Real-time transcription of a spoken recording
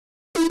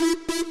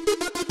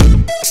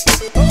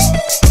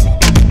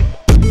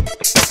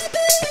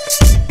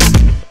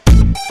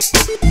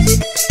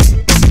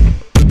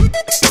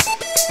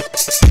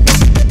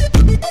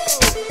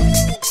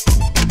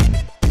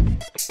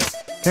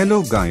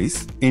Hello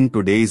guys, in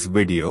today's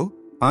video,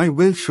 I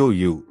will show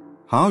you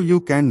how you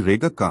can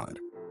rig a car.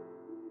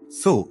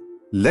 So,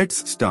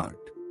 let's start.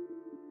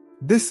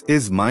 This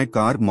is my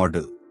car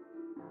model.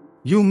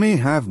 You may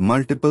have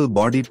multiple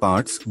body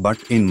parts,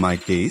 but in my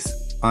case,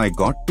 I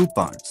got two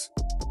parts.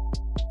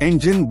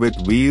 Engine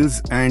with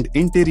wheels and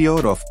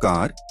interior of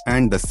car,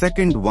 and the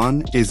second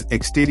one is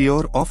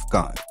exterior of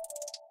car.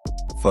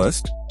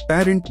 First,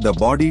 parent the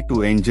body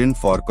to engine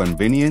for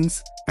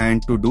convenience,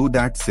 and to do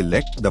that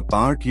select the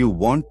part you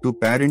want to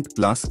parent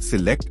plus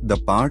select the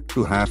part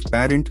to have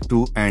parent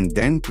to and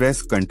then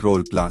press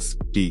Ctrl plus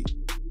P.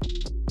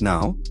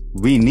 Now,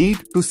 we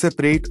need to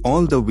separate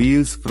all the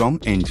wheels from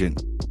engine.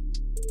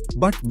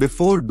 But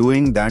before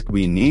doing that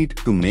we need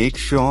to make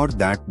sure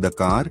that the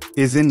car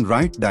is in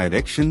right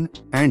direction,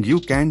 and you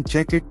can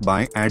check it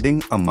by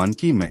adding a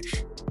monkey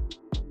mesh.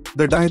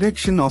 The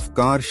direction of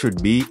car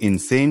should be in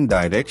same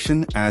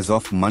direction as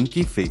of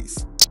monkey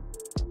face.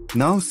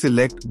 Now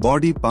select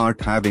body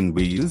part having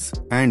wheels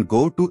and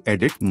go to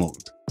edit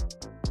mode.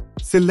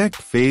 Select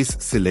face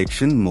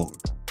selection mode.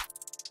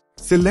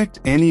 Select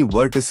any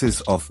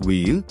vertices of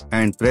wheel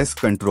and press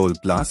Ctrl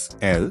plus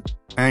L,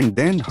 and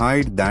then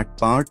hide that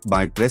part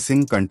by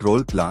pressing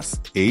Ctrl plus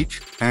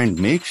H, and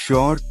make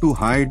sure to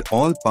hide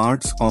all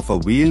parts of a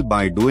wheel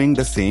by doing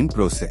the same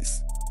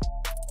process.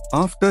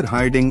 After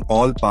hiding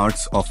all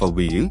parts of a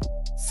wheel,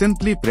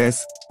 simply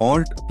press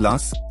Alt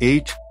plus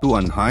H to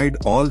unhide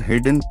all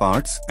hidden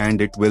parts, and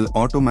it will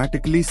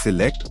automatically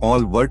select all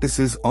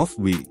vertices of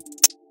wheel.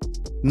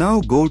 Now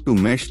go to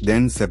mesh,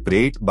 then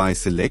separate by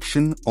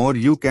selection, or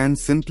you can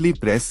simply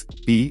press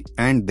P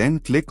and then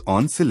click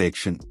on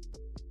selection.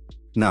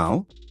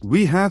 Now,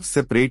 we have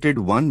separated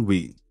one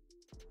wheel.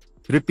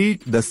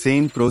 Repeat the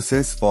same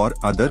process for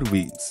other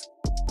wheels.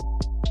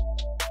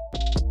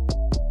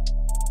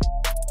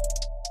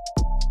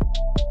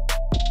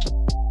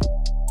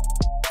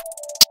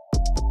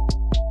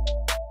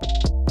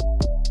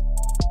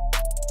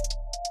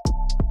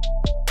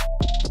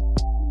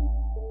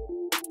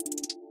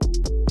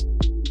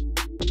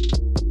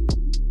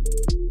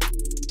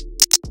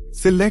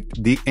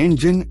 Select the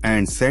engine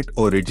and set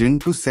origin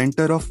to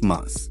center of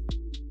mass.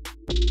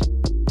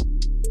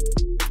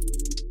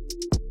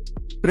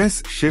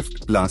 Press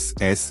Shift plus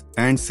S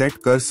and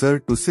set cursor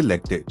to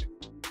selected.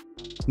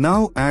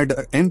 Now add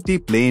an empty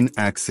plane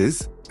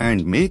axis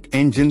and make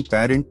engine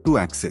parent to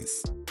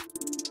axis.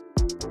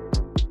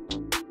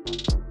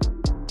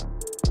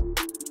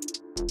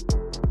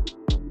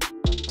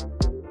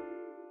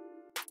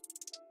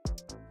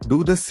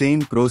 Do the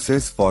same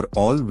process for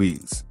all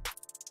wheels.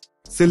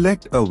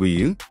 Select a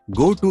wheel,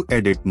 go to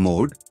edit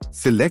mode,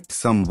 select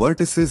some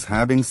vertices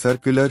having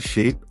circular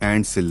shape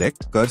and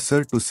select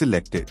cursor to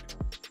selected.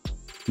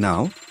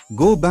 Now,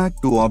 go back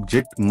to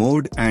object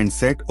mode and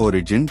set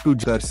origin to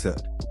cursor.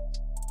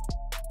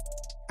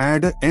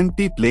 Add an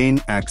empty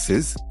plane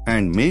axis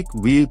and make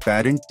wheel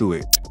parent to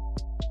it.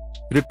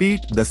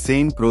 Repeat the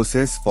same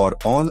process for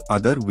all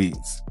other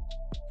wheels.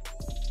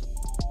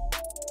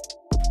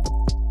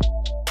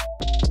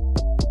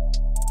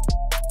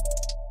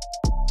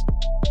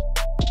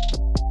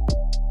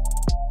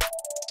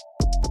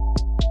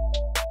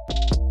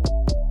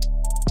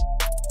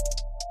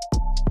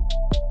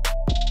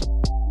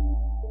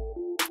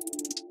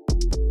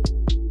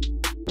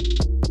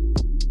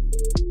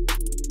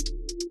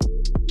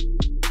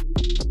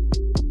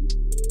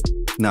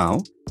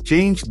 Now,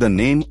 change the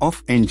name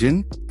of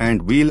engine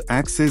and wheel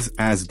axis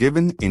as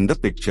given in the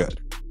picture.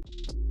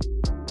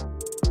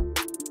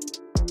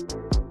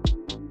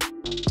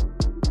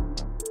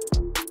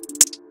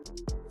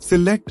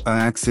 Select an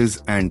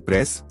axis and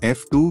press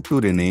F2 to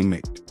rename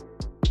it.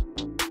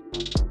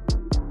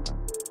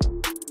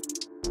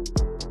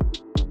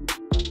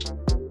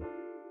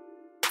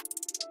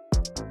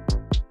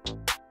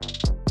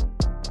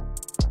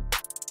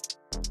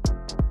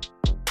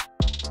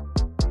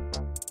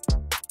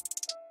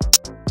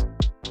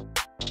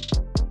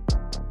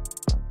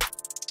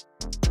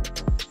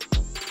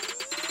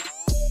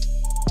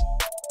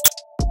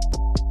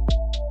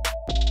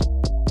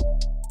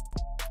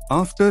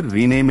 After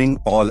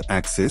renaming all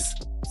axes,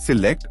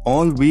 select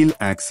all wheel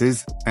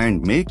axes and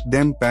make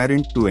them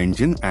parent to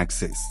engine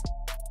axis.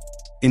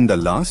 In the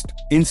last,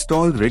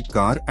 install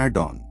Rigracer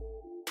add-on.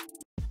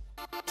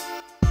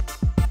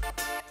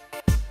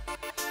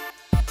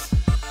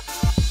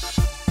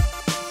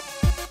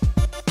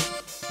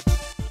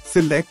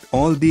 Select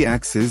all the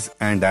axes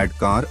and add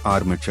car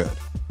armature.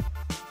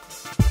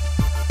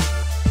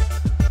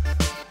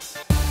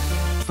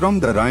 From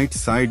the right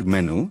side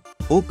menu,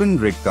 open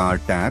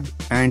Rigracer tab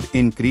and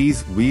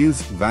increase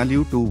wheels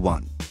value to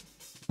 1.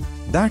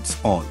 That's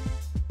all.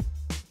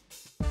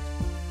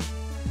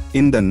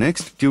 In the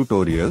next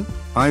tutorial,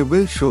 I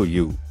will show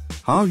you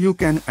how you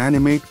can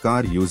animate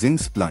car using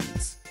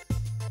splines.